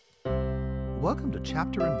Welcome to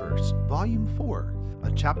Chapter and Verse, Volume 4,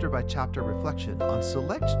 a chapter-by-chapter reflection on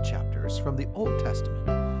select chapters from the Old Testament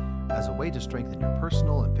as a way to strengthen your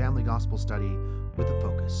personal and family gospel study with a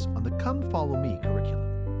focus on the Come Follow Me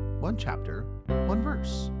curriculum. One chapter, one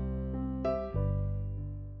verse.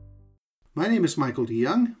 My name is Michael D.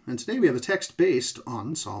 Young, and today we have a text based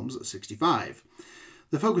on Psalms 65.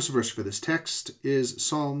 The focus verse for this text is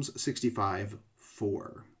Psalms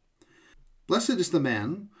 65:4. Blessed is the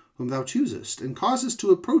man whom thou choosest, and causest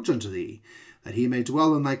to approach unto thee, that he may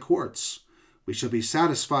dwell in thy courts. We shall be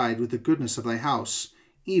satisfied with the goodness of thy house,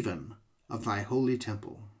 even of thy holy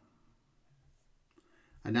temple.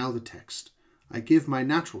 And now the text. I give my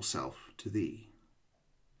natural self to thee.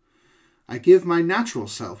 I give my natural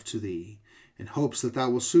self to thee, in hopes that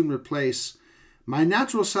thou wilt soon replace my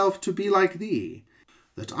natural self to be like thee,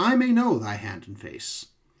 that I may know thy hand and face.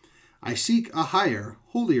 I seek a higher,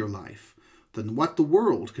 holier life than what the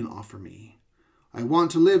world can offer me. I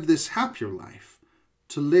want to live this happier life,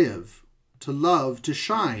 to live, to love, to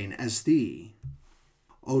shine as thee.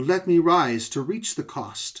 O let me rise to reach the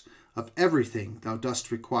cost of everything thou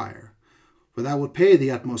dost require, for thou wilt pay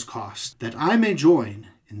the utmost cost, that I may join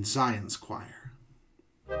in Zion's choir.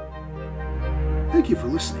 Thank you for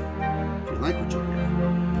listening. If you like what you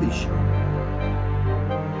hear, please share.